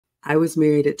I was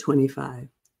married at 25.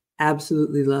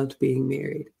 Absolutely loved being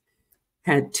married.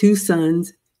 Had 2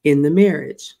 sons in the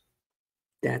marriage.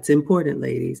 That's important,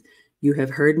 ladies. You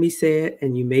have heard me say it,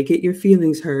 and you may get your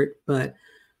feelings hurt, but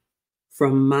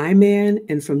from my man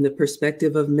and from the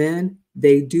perspective of men,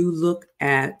 they do look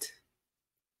at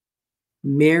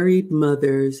married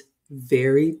mothers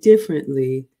very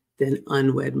differently than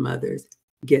unwed mothers.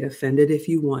 Get offended if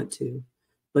you want to,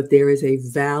 but there is a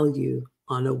value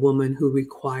on a woman who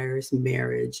requires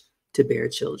marriage to bear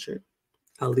children.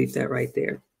 I'll leave that right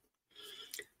there.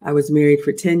 I was married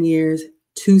for 10 years,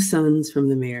 2 sons from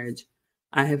the marriage.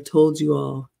 I have told you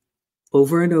all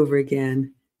over and over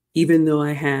again, even though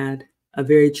I had a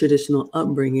very traditional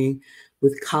upbringing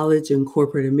with college and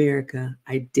corporate America,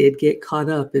 I did get caught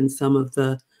up in some of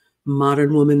the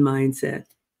modern woman mindset.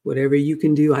 Whatever you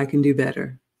can do, I can do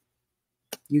better.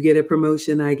 You get a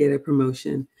promotion, I get a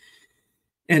promotion.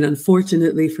 And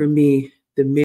unfortunately for me, the